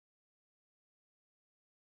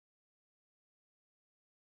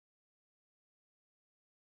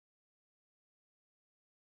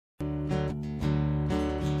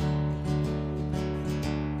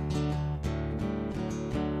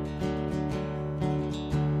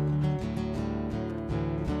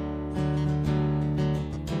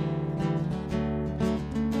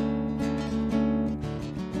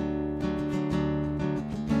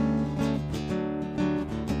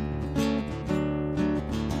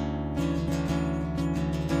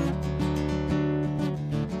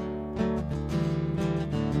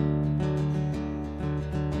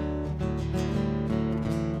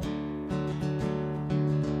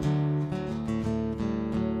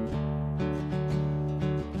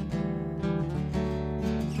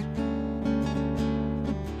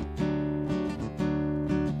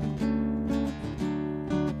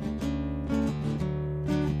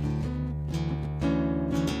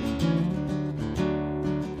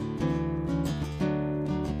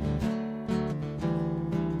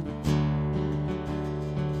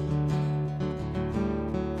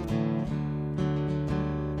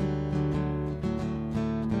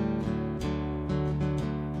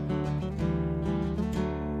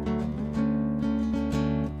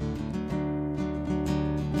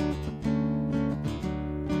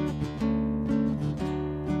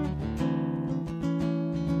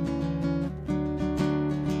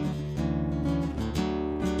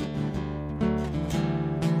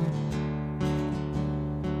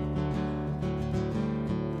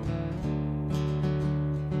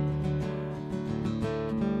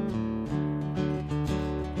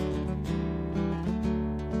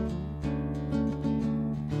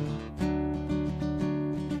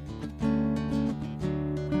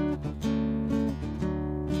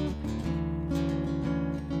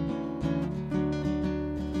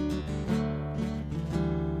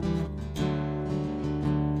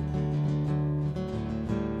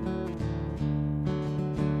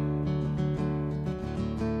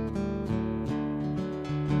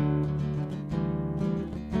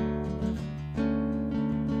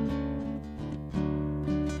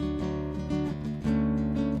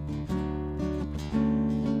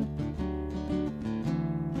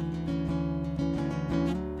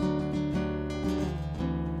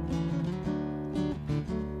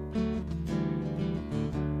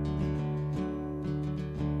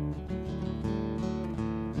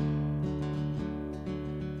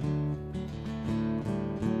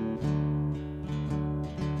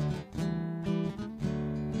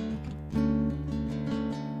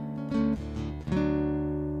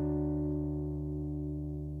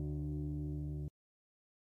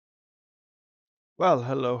Well,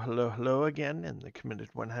 hello, hello, hello again in the Committed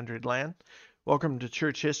 100 land. Welcome to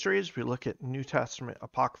Church History as we look at New Testament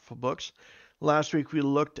apocryphal books. Last week we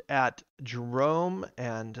looked at Jerome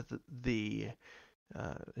and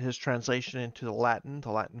his translation into the Latin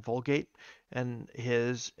Vulgate, and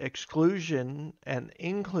his exclusion and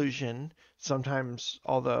inclusion, sometimes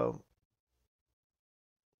although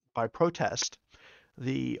by protest,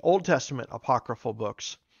 the Old Testament apocryphal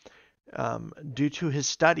books due to his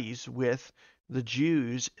studies with the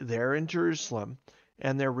Jews there in Jerusalem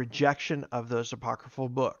and their rejection of those apocryphal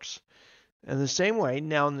books. In the same way,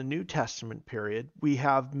 now in the New Testament period, we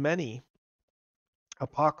have many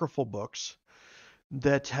apocryphal books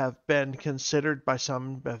that have been considered by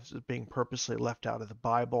some as being purposely left out of the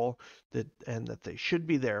Bible, and that they should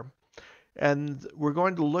be there. And we're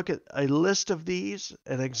going to look at a list of these,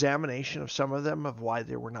 an examination of some of them, of why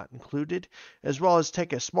they were not included, as well as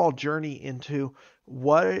take a small journey into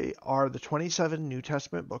what are the 27 New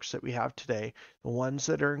Testament books that we have today, the ones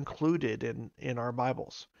that are included in our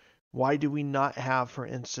Bibles. Why do we not have, for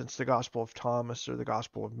instance, the Gospel of Thomas or the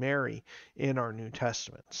Gospel of Mary in our New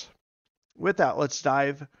Testaments? With that, let's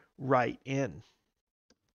dive right in.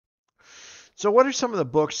 So, what are some of the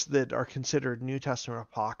books that are considered New Testament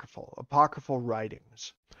apocryphal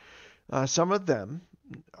writings? Some of them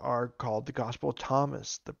are called the Gospel of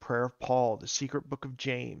Thomas, the Prayer of Paul, the Secret Book of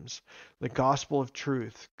James, the Gospel of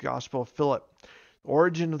Truth, Gospel of Philip,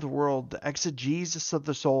 Origin of the World, the Exegesis of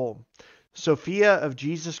the Soul, Sophia of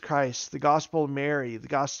Jesus Christ, the Gospel of Mary, the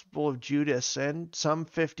Gospel of Judas, and some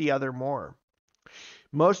 50 other more.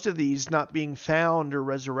 Most of these not being found or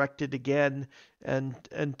resurrected again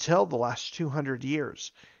until the last 200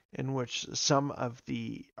 years, in which some of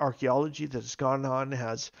the archaeology that has gone on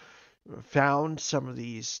has found some of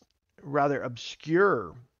these rather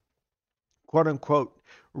obscure, quote unquote,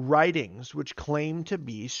 writings which claim to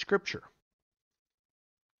be scripture.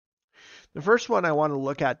 The first one I want to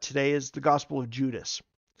look at today is the Gospel of Judas.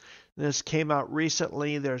 This came out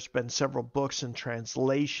recently. There's been several books and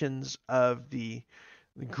translations of the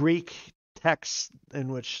Greek texts in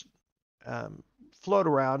which float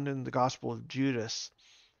around in the Gospel of Judas.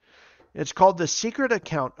 It's called the secret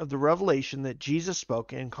account of the revelation that Jesus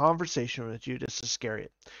spoke in conversation with Judas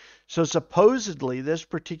Iscariot. So supposedly this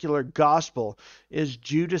particular gospel is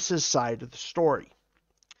Judas's side of the story.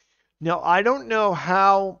 Now, I don't know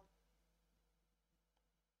how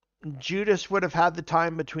Judas would have had the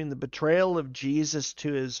time between the betrayal of Jesus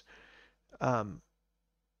to his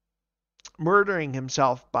murdering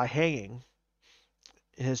himself by hanging,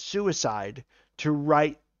 his suicide, to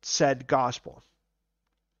write said gospel.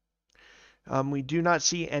 We do not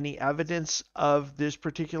see any evidence of this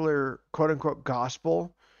particular quote-unquote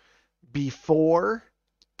gospel before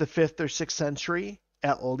the 5th or 6th century,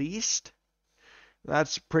 at least.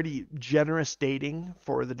 That's pretty generous dating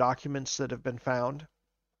for the documents that have been found.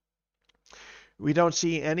 We don't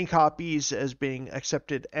see any copies as being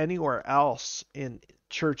accepted anywhere else in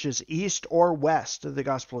churches east or west of the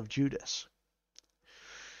Gospel of Judas.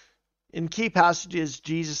 In key passages,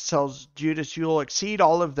 Jesus tells Judas, "You will exceed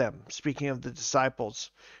all of them," speaking of the disciples,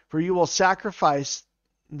 "for you will sacrifice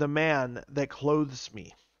the man that clothes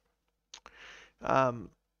me."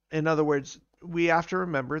 In other words, we have to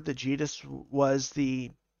remember that Judas was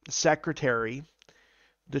the secretary,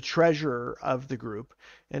 the treasurer of the group,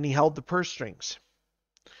 and he held the purse strings.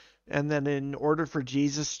 And then in order for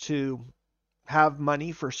Jesus to have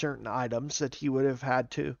money for certain items, that he would have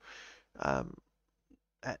had to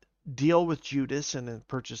deal with Judas in the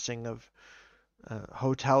purchasing of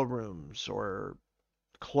hotel rooms or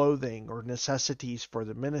clothing or necessities for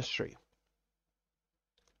the ministry.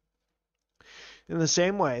 In the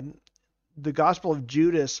same way, the Gospel of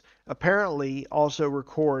Judas apparently also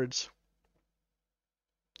records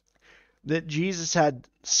that Jesus had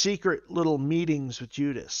secret little meetings with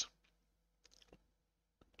Judas.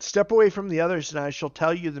 "Step away from the others, and I shall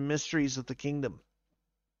tell you the mysteries of the kingdom.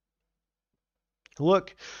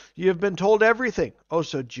 Look, you have been told everything." Oh,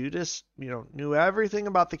 so Judas, knew everything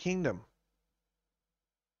about the kingdom.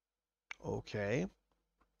 Okay.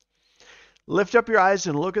 "Lift up your eyes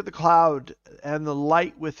and look at the cloud and the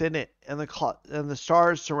light within it and the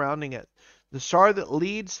stars surrounding it. The star that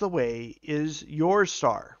leads the way is your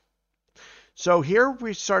star." So here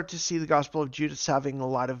we start to see the Gospel of Judas having a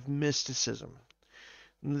lot of mysticism.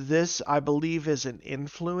 This, I believe, is an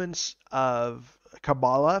influence of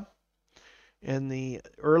Kabbalah in the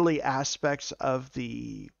early aspects of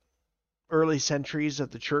the early centuries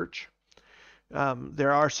of the church.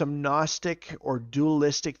 There are some Gnostic or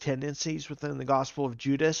dualistic tendencies within the Gospel of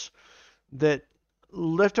Judas that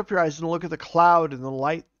lift up your eyes and look at the cloud and the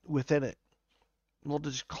light within it. Well,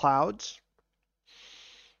 does clouds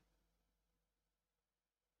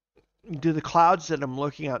Do the clouds that I'm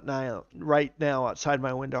looking at now, right now outside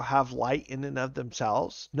my window, have light in and of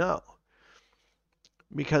themselves? No,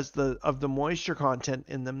 because of the moisture content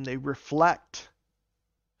in them, they reflect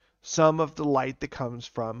some of the light that comes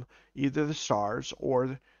from either the stars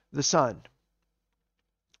or the sun.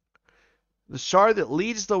 The star that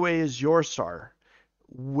leads the way is your star.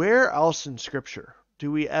 Where else in Scripture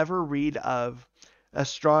do we ever read of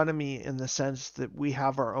astronomy in the sense that we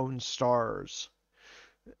have our own stars?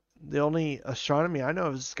 The only astronomy I know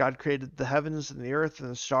of is God created the heavens and the earth and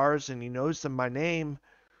the stars, and He knows them by name,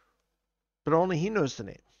 but only He knows the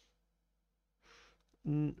name.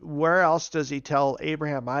 Where else does He tell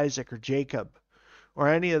Abraham, Isaac, or Jacob, or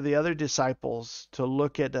any of the other disciples to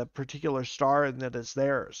look at a particular star and that it's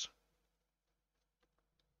theirs?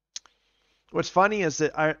 What's funny is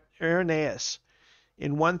that Irenaeus,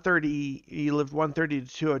 in 130, he lived 130 to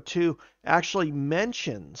 202, actually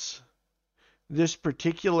mentions this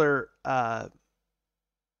particular quote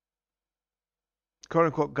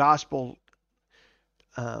unquote gospel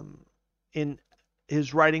in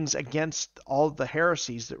his writings against all the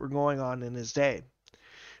heresies that were going on in his day.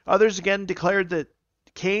 Others again declared that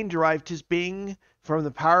Cain derived his being from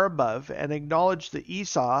the power above and acknowledged that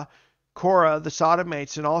Esau, Korah, the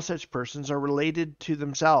Sodomites, and all such persons are related to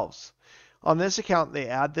themselves. On this account, they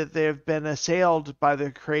add that they have been assailed by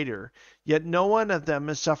the Creator, yet no one of them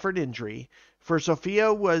has suffered injury, for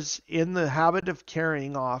Sophia was in the habit of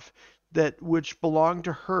carrying off that which belonged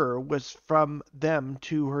to her was from them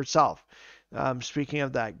to herself. Speaking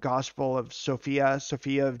of that gospel of Sophia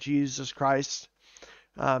of Jesus Christ,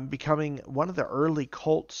 becoming one of the early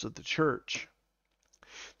cults of the church.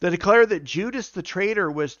 They declare that Judas the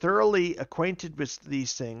traitor was thoroughly acquainted with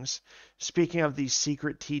these things, speaking of these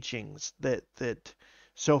secret teachings that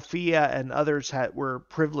Sophia and others were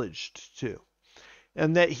privileged to,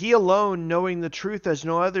 and that he alone, knowing the truth as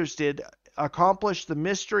no others did, accomplished the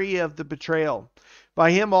mystery of the betrayal.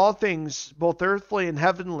 By him all things, both earthly and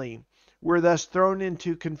heavenly, were thus thrown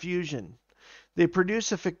into confusion. They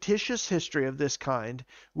produce a fictitious history of this kind,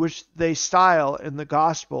 which they style in the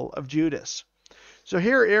Gospel of Judas. So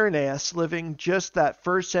here Irenaeus, living just that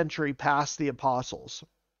first century past the apostles,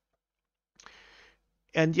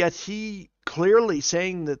 and yet he clearly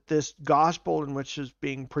saying that this gospel in which is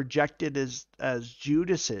being projected as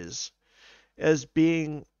Judas's, as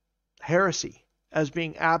being heresy, as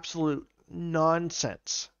being absolute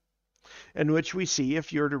nonsense, in which we see,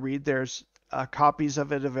 if you're to read, there's copies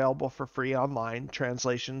of it available for free online,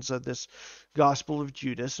 translations of this Gospel of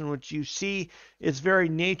Judas, in which you see its very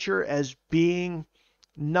nature as being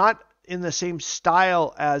not in the same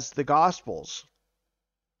style as the Gospels,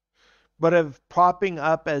 but of propping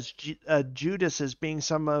up as Judas as being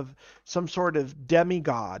some sort of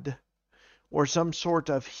demigod or some sort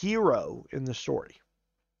of hero in the story.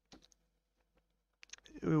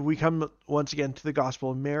 We come once again to the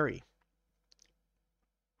Gospel of Mary.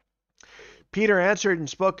 Peter answered and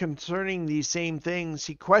spoke concerning these same things.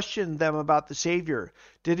 He questioned them about the Savior.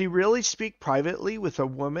 Did he really speak privately with a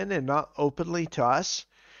woman and not openly to us?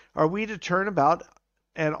 Are we to turn about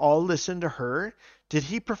and all listen to her? Did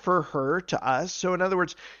he prefer her to us? So in other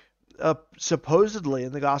words, supposedly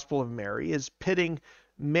in the Gospel of Mary is pitting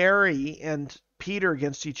Mary and Peter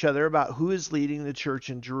against each other about who is leading the church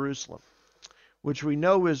in Jerusalem, which we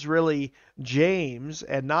know is really James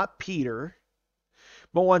and not Peter.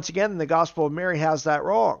 But once again, the Gospel of Mary has that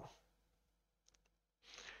wrong.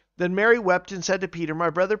 Then Mary wept and said to Peter, "My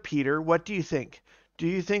brother Peter, what do you think? Do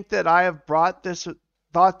you think that I have thought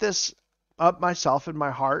this up myself in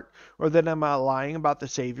my heart, or that am I lying about the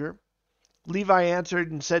Savior?" Levi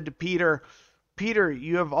answered and said to Peter, "Peter,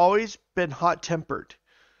 you have always been hot-tempered.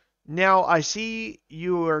 Now I see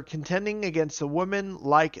you are contending against a woman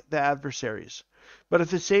like the adversaries. But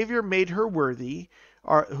if the Savior made her worthy,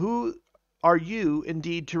 who are you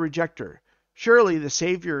indeed to reject her? Surely the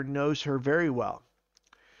Savior knows her very well.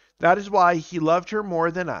 That is why he loved her more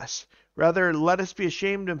than us. Rather, let us be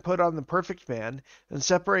ashamed and put on the perfect man, and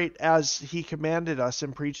separate as he commanded us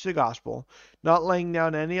and preach the gospel, not laying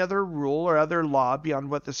down any other rule or other law beyond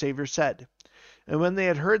what the Savior said." And when they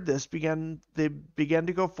had heard this, they began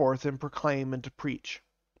to go forth and proclaim and to preach.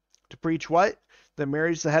 To preach what? That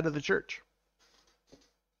Mary's the head of the church.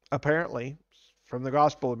 Apparently, from the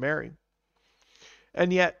Gospel of Mary.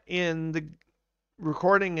 And yet, in the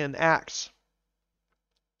recording in Acts,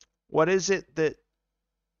 what is it that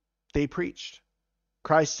they preached?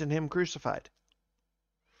 Christ and Him crucified.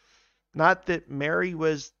 Not that Mary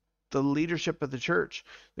was the leadership of the church.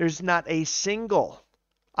 There's not a single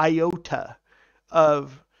iota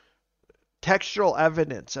of textual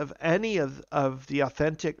evidence of any of the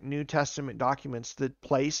authentic New Testament documents that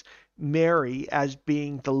place Mary as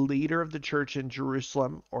being the leader of the church in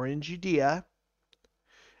Jerusalem or in Judea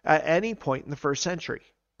at any point in the first century.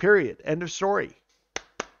 Period. End of story.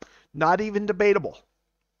 Not even debatable.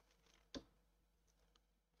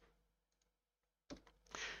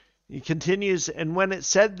 He continues, and when it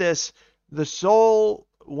said this, the soul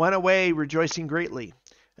went away rejoicing greatly.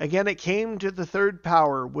 Again it came to the third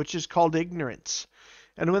power, which is called ignorance.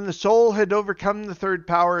 And when the soul had overcome the third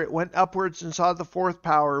power, it went upwards and saw the fourth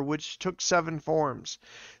power, which took 7 forms.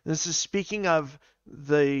 This is speaking of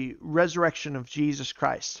the resurrection of Jesus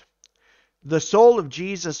Christ. The soul of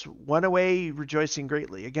Jesus went away rejoicing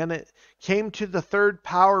greatly. Again, it came to the third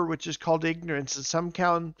power, which is called ignorance, and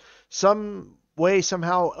some way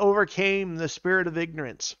somehow overcame the spirit of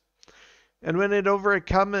ignorance. And when it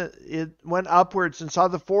overcome it went upwards and saw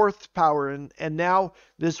the fourth power, and now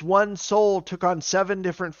this one soul took on 7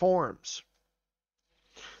 different forms.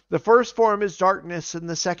 The first form is darkness, and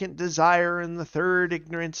the second desire, and the third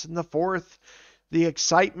ignorance, and the fourth the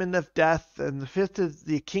excitement of death, and the fifth is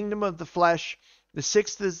the kingdom of the flesh, the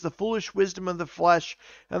sixth is the foolish wisdom of the flesh,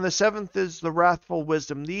 and the seventh is the wrathful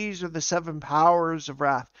wisdom. These are the 7 powers of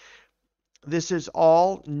wrath. This is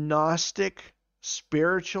all Gnostic,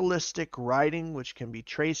 spiritualistic writing, which can be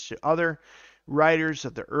traced to other writers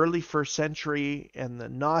of the early first century and the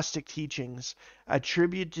Gnostic teachings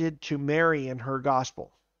attributed to Mary and her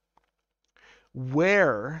gospel.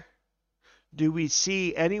 Where do we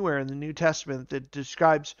see anywhere in the New Testament that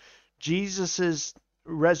describes Jesus'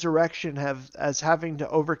 resurrection as having to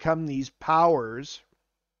overcome these powers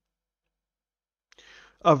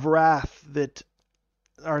of wrath that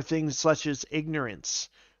are things such as ignorance,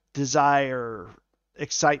 desire,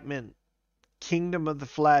 excitement, kingdom of the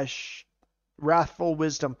flesh, wrathful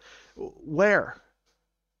wisdom? Where?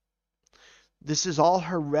 This is all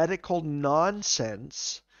heretical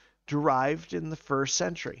nonsense derived in the first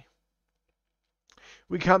century.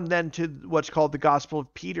 We come then to what's called the Gospel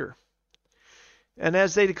of Peter. And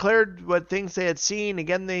as they declared what things they had seen,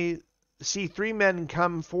 again they see 3 men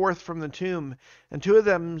come forth from the tomb, and 2 of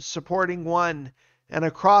them supporting one, and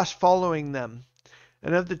a cross following them.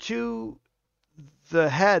 And of the 2, the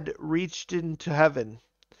head reached into heaven,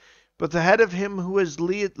 but the head of him who was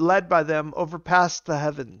led by them overpassed the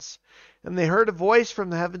heavens. And they heard a voice from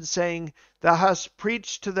the heavens saying, Thou hast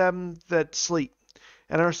preached to them that sleep.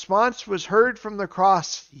 And a response was heard from the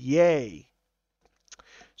cross, Yea.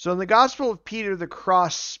 So in the Gospel of Peter, the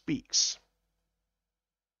cross speaks.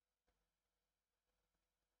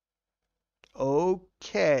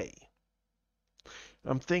 Okay.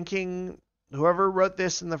 I'm thinking whoever wrote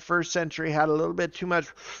this in the first century had a little bit too much,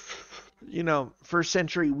 first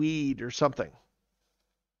century weed or something.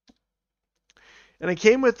 And it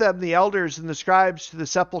came with them the elders and the scribes to the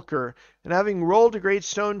sepulchre, and having rolled a great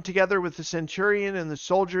stone together with the centurion and the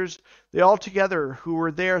soldiers, they all together who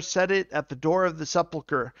were there set it at the door of the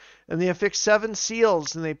sepulchre. And they affixed 7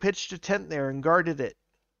 seals, and they pitched a tent there and guarded it.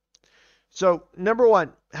 So, number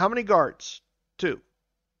 1, how many guards? 2,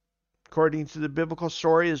 according to the biblical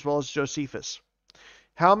story as well as Josephus.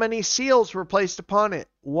 How many seals were placed upon it?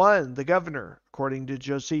 1, the governor, according to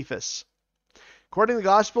Josephus. According to the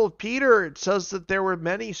Gospel of Peter, it says that there were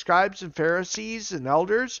many scribes and Pharisees and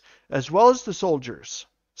elders, as well as the soldiers.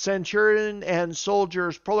 Centurion and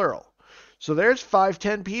soldiers, plural. So there's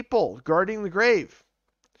 5-10 people guarding the grave.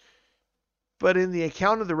 But in the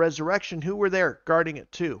account of the resurrection, who were there guarding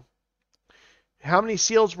it too? How many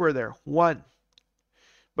seals were there? 1.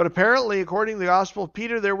 But apparently, according to the Gospel of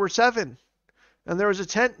Peter, there were 7. And there was a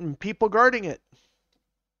tent and people guarding it.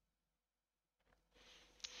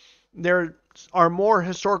 There are more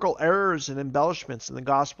historical errors and embellishments in the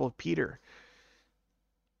Gospel of Peter.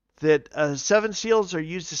 That 7 seals are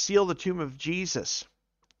used to seal the tomb of Jesus.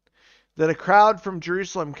 That a crowd from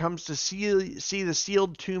Jerusalem comes to see the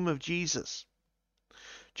sealed tomb of Jesus.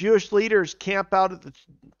 Jewish leaders camp out at the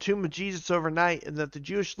tomb of Jesus overnight, and that the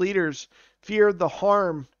Jewish leaders feared the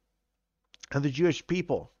harm of the Jewish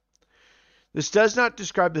people. This does not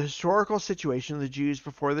describe the historical situation of the Jews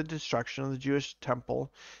before the destruction of the Jewish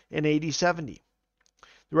temple in AD 70.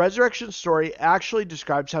 The resurrection story actually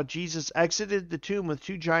describes how Jesus exited the tomb with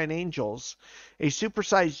 2 giant angels, a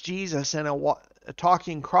supersized Jesus, and a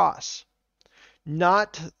talking cross.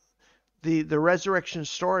 Not the resurrection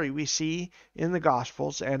story we see in the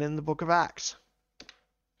Gospels and in the book of Acts.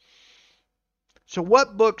 So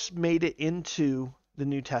what books made it into the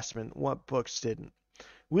New Testament? What books didn't?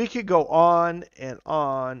 We could go on and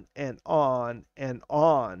on and on and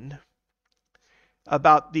on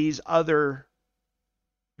about these other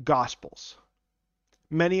Gospels.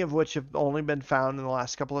 many of which have only been found in the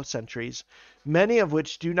last couple of centuries, many of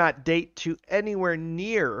which do not date to anywhere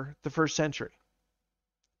near the first century.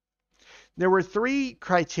 There were three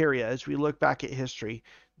criteria as we look back at history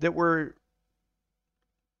that were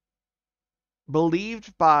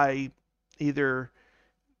believed by either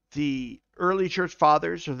the early church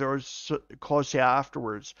fathers or those closely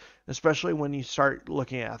afterwards, especially when you start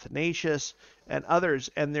looking at Athanasius and others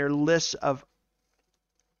and their lists of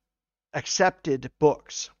accepted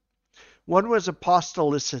books. One was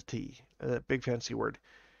apostolicity, a big fancy word,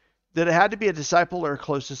 that it had to be a disciple or a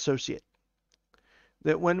close associate.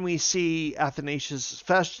 That when we see Athanasius'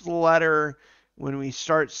 Festal Letter, when we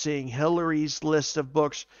start seeing Hilary's list of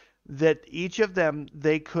books, that each of them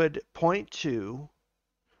they could point to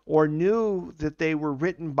or knew that they were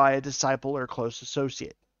written by a disciple or close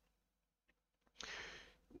associate.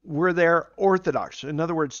 Were they orthodox? In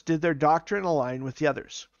other words, did their doctrine align with the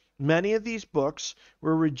others? Many of these books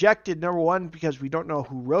were rejected, number one, because we don't know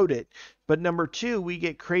who wrote it, but number two, we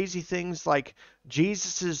get crazy things like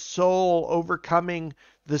Jesus' soul overcoming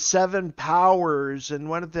the seven powers and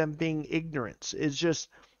one of them being ignorance. It's just,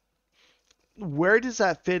 where does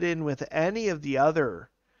that fit in with any of the other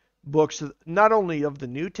books, not only of the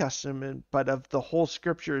New Testament, but of the whole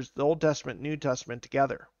scriptures, the Old Testament, New Testament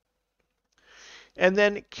together? And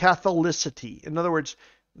then Catholicity. In other words,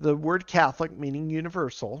 the word Catholic meaning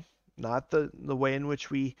universal, not the way in which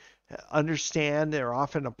we understand or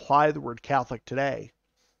often apply the word Catholic today.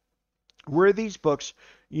 Were these books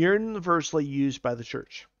universally used by the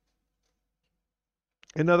church?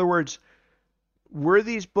 In other words, were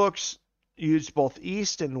these books used both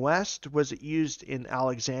east and west? Was it used in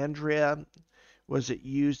Alexandria? Was it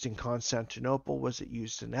used in Constantinople? Was it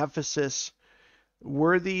used in Ephesus?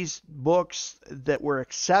 Were these books that were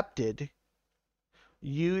accepted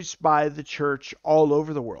used by the church all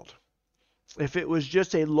over the world? If it was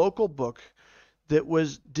just a local book that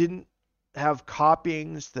didn't have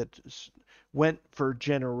copyings that went for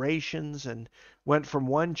generations and went from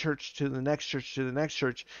one church to the next church to the next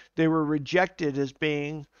church, they were rejected as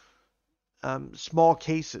being small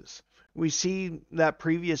cases. We see that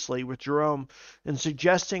previously with Jerome in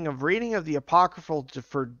suggesting of reading of the Apocryphal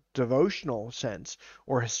for devotional sense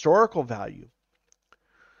or historical value,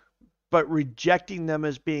 but rejecting them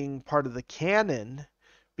as being part of the canon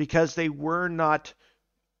because they were not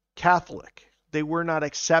Catholic. They were not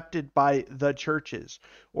accepted by the churches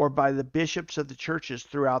or by the bishops of the churches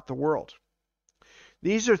throughout the world.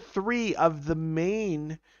 These are three of the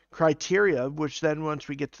main criteria, which then once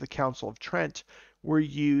we get to the Council of Trent, were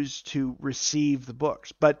used to receive the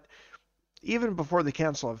books. But even before the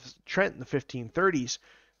Council of Trent in the 1530s,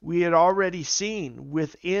 we had already seen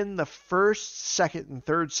within the first, second, and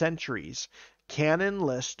third centuries canon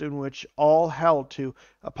list in which all held to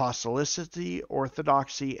apostolicity,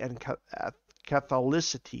 orthodoxy, and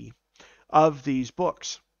Catholicity of these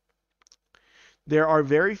books. There are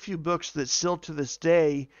very few books that still to this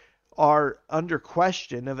day are under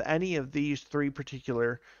question of any of these three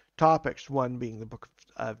particular topics, one being the book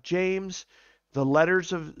of James, the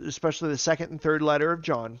letters of, especially the second and third letter of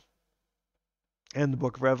John, and the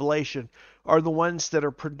book of Revelation, are the ones that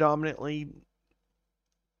are predominantly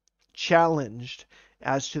challenged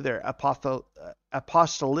as to their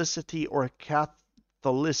apostolicity or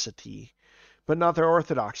Catholicity, but not their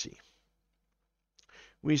orthodoxy.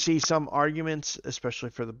 We see some arguments,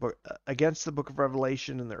 especially for the book against the book of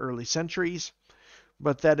Revelation in the early centuries,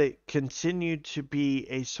 but that it continued to be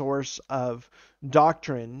a source of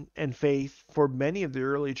doctrine and faith for many of the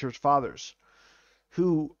early church fathers,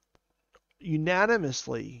 who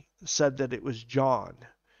unanimously said that it was John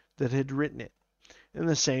that had written it. In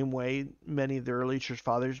the same way, many of the early church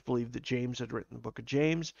fathers believed that James had written the book of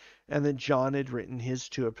James and that John had written his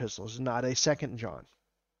two epistles, not a second John.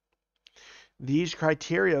 These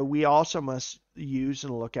criteria we also must use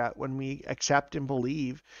and look at when we accept and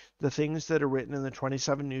believe the things that are written in the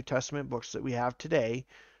 27 New Testament books that we have today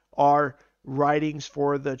are writings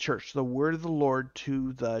for the church, the word of the Lord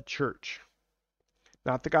to the church.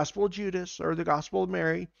 Not the Gospel of Judas or the Gospel of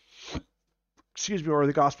Mary, or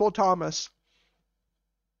the Gospel of Thomas,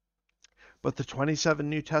 but the 27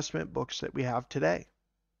 New Testament books that we have today.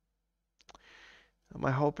 My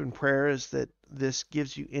hope and prayer is that this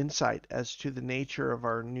gives you insight as to the nature of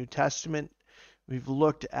our New Testament. We've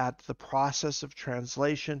looked at the process of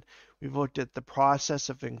translation. We've looked at the process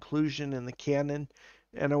of inclusion in the canon.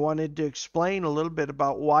 And I wanted to explain a little bit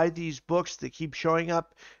about why these books that keep showing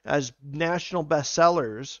up as national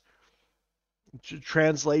bestsellers,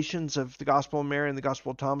 translations of the Gospel of Mary and the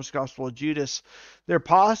Gospel of Thomas, Gospel of Judas,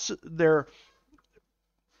 they're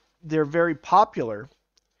very popular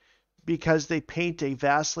because they paint a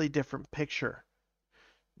vastly different picture.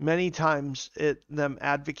 Many times them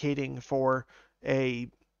advocating for a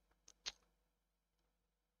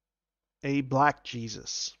black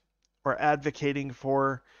Jesus, or advocating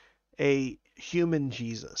for a human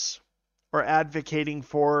Jesus, or advocating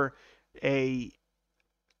for a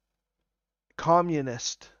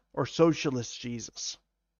communist or socialist Jesus.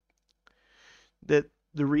 That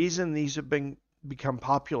the reason these have become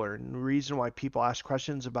popular, and the reason why people ask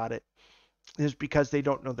questions about it, is because they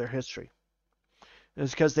don't know their history.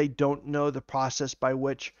 It's because they don't know the process by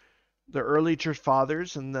which the early church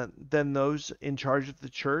fathers and then those in charge of the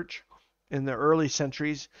church in the early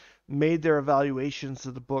centuries made their evaluations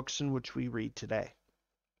of the books in which we read today.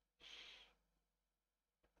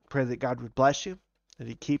 Pray that God would bless you, that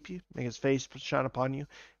He'd keep you, make His face shine upon you,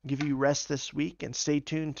 give you rest this week, and stay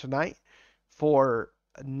tuned tonight for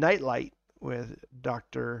Nightlight with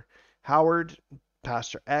Dr. Howard,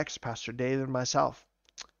 Pastor X, Pastor David, and myself.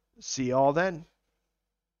 See you all then.